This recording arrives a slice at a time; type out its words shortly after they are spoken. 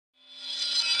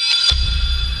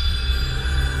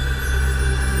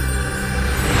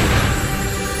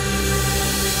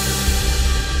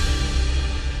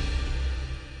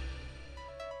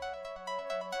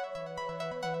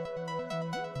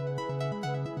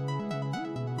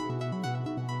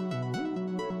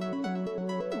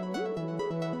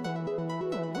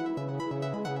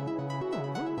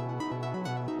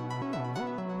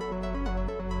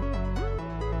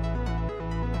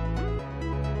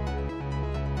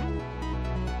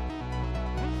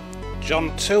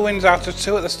John, 2 wins out of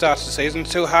 2 at the start of the season,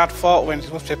 2 hard-fought wins.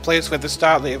 You must be pleased with the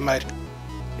start that you've made.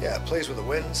 Yeah, pleased with the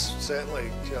wins.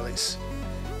 Certainly, you know, it's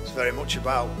very much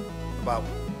about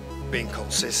being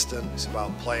consistent. It's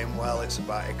about playing well. It's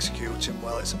about executing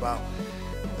well. It's about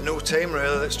a new team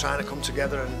really that's trying to come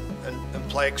together and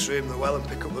play extremely well and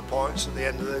pick up the points at the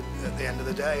end of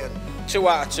the day. And 2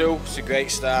 out of 2. It's a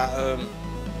great start.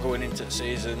 Going into the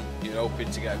season, you're hoping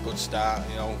to get a good start.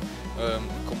 You know,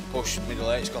 come push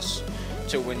middle eight because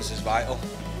 2 wins is vital.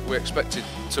 We expected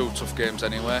 2 tough games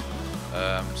anyway,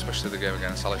 especially the game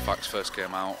against Halifax first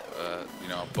came out. You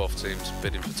know, both teams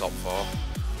bidding for top 4.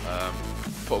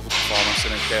 Put a good performance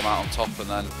in and came out on top, and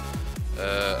then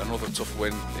another tough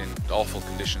win in awful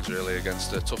conditions really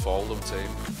against a tough Oldham team.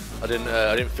 I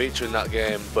didn't feature in that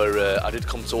game, but I did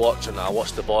come to watch, and I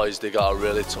watched the boys. They got a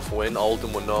really tough win.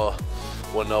 Oldham were no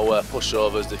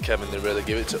pushovers. They came and they really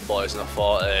give it to the boys, and I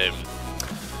thought,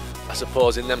 I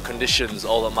suppose in them conditions,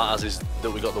 all that matters is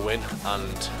that we got the win,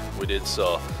 and we did.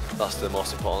 So that's the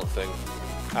most important thing.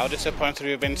 How disappointed have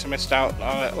you been to miss out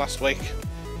on it last week?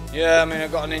 Yeah, I mean, I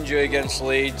got an injury against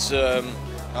Leeds.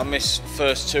 I missed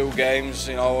first 2 games.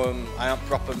 You know, I haven't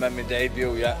proper made my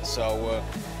debut yet, so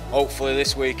hopefully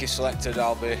this week is selected.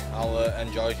 I'll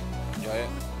enjoy it.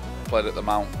 Played at the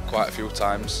Mount quite a few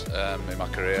times in my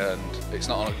career, and it's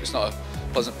not a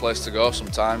pleasant place to go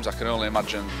sometimes. I can only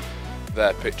imagine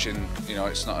their pitching. You know,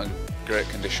 it's not in great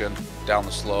condition down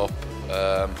the slope.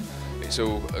 It's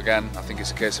again, I think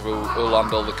it's a case of who'll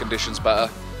handle the conditions better.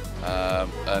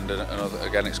 And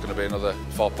again, it's going to be another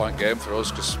 4-point game for us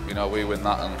because, you know, we win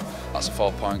that and that's a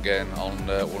 4-point gain on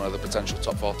one of the potential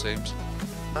top 4 teams.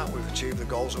 We've achieved the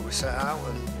goals that we set out,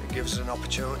 and it gives us an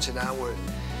opportunity now.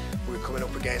 We're coming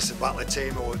up against the Batley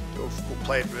team who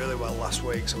played really well last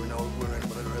week, so we know we're in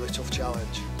with a really tough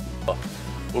challenge.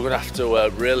 We're going to have to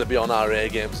really be on our A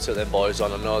game to take them boys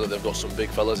on. I know that they've got some big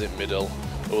fellas in middle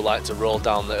who like to roll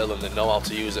down the hill and they know how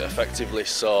to use it effectively.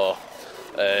 So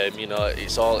you know,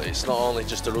 it's not only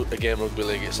just a game of rugby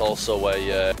league, it's also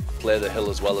a play the hill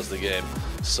as well as the game.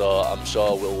 So I'm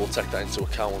sure we'll take that into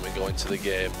account when we go into the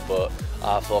game. But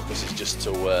our focus is just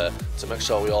to make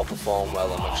sure we all perform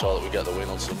well and make sure that we get the win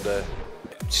on Sunday.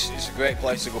 It's a great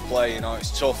place to go play. You know,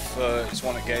 it's tough. It's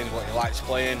one of the games what you like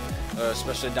playing,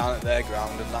 especially down at their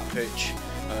ground and that pitch.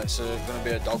 It's going to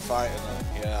be a dogfight,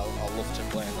 and yeah, I'll love to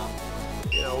play in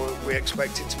that. You know, we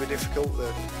expect it to be difficult.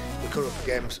 We come up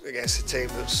against a team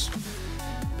that's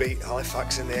beat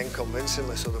Halifax in the end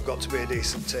convincingly, so they've got to be a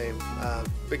decent team.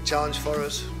 Big challenge for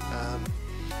us.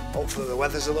 Hopefully the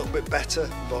weather's a little bit better,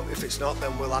 but if it's not,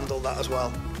 then we'll handle that as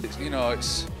well. You know,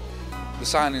 the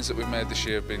signings that we've made this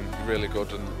year have been really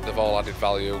good, and they've all added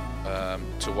value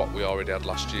to what we already had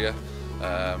last year.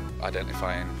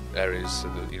 Identifying areas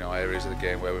of the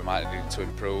game where we might need to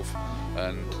improve,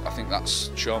 and I think that's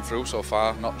shown through so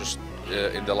far. Not just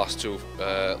in the last 2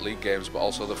 league games, but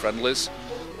also the friendlies,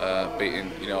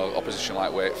 beating opposition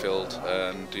like Wakefield,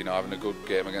 and having a good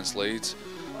game against Leeds.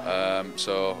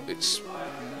 So it's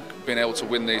being able to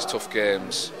win these tough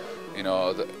games,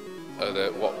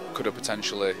 that what could have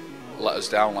potentially let us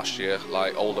down last year,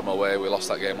 like Oldham away, we lost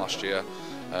that game last year,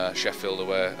 Sheffield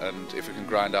away, and if we can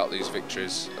grind out these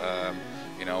victories,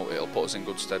 it'll put us in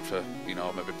good stead for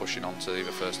maybe pushing on to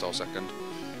either first or second.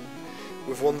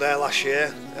 We've won there last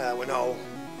year. We know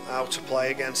how to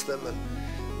play against them, and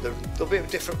there'll be a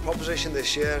different proposition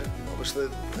this year. Obviously,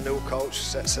 a new coach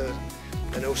sets a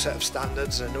new set of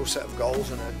standards, a new set of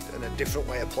goals, and a different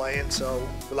way of playing. So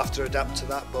we'll have to adapt to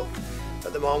that. But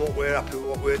at the moment, we're happy with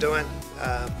what we're doing.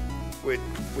 We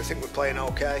think we're playing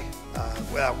okay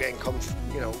without getting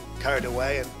carried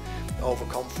away and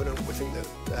overconfident. We think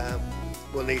that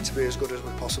we'll need to be as good as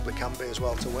we possibly can be as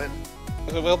well to win.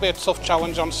 There will be a tough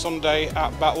challenge on Sunday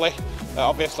at Batley.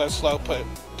 Obviously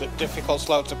a difficult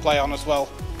slope to play on as well.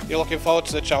 You're looking forward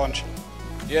to the challenge?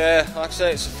 Yeah, like I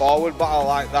say, it's a forward battle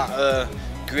like that,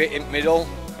 grit in middle.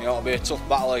 It'll be a tough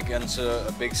battle against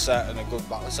a big set and a good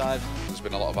Batley side. There's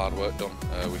been a lot of hard work done.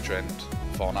 We trained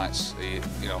 4 nights,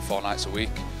 4 nighs a week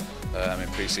in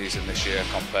pre-season this year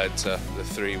compared to the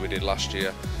 3 we did last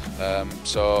year.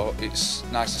 So it's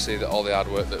nice to see that all the hard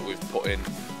work that we've put in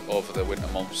over the winter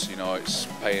months, it's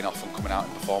paying off and coming out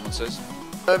in performances.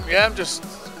 Yeah, I've just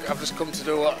come to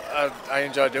do what I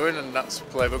enjoy doing, and that's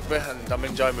play rugby, and I'm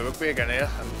enjoying my rugby again here,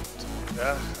 and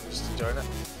yeah, I'm just enjoying it.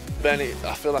 Benny,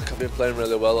 I feel like I've been playing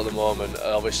really well at the moment.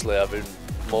 Obviously, I've been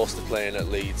mostly playing at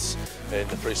Leeds in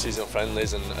the pre-season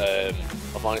friendlies, and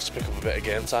I've managed to pick up a bit of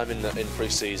game time in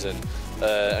pre-season.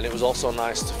 And it was also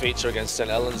nice to feature against St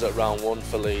Helens at round 1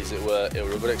 for Leeds. It were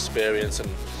a good experience, and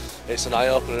it's an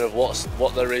eye-opener of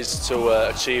what there is to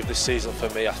achieve this season for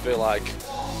me. I feel like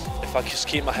if if I just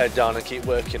keep my head down and keep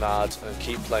working hard and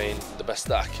keep playing the best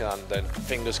that I can, then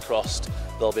fingers crossed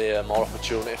there'll be more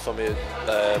opportunity for me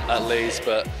at Leeds.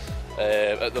 But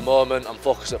at the moment I'm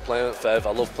focused at playing at Fev.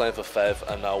 I love playing for Fev,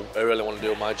 and I really want to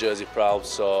do my jersey proud.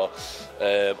 So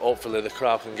hopefully the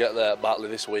crowd can get there at Batley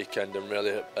this weekend and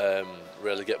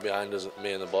really get behind us,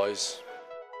 me and the boys.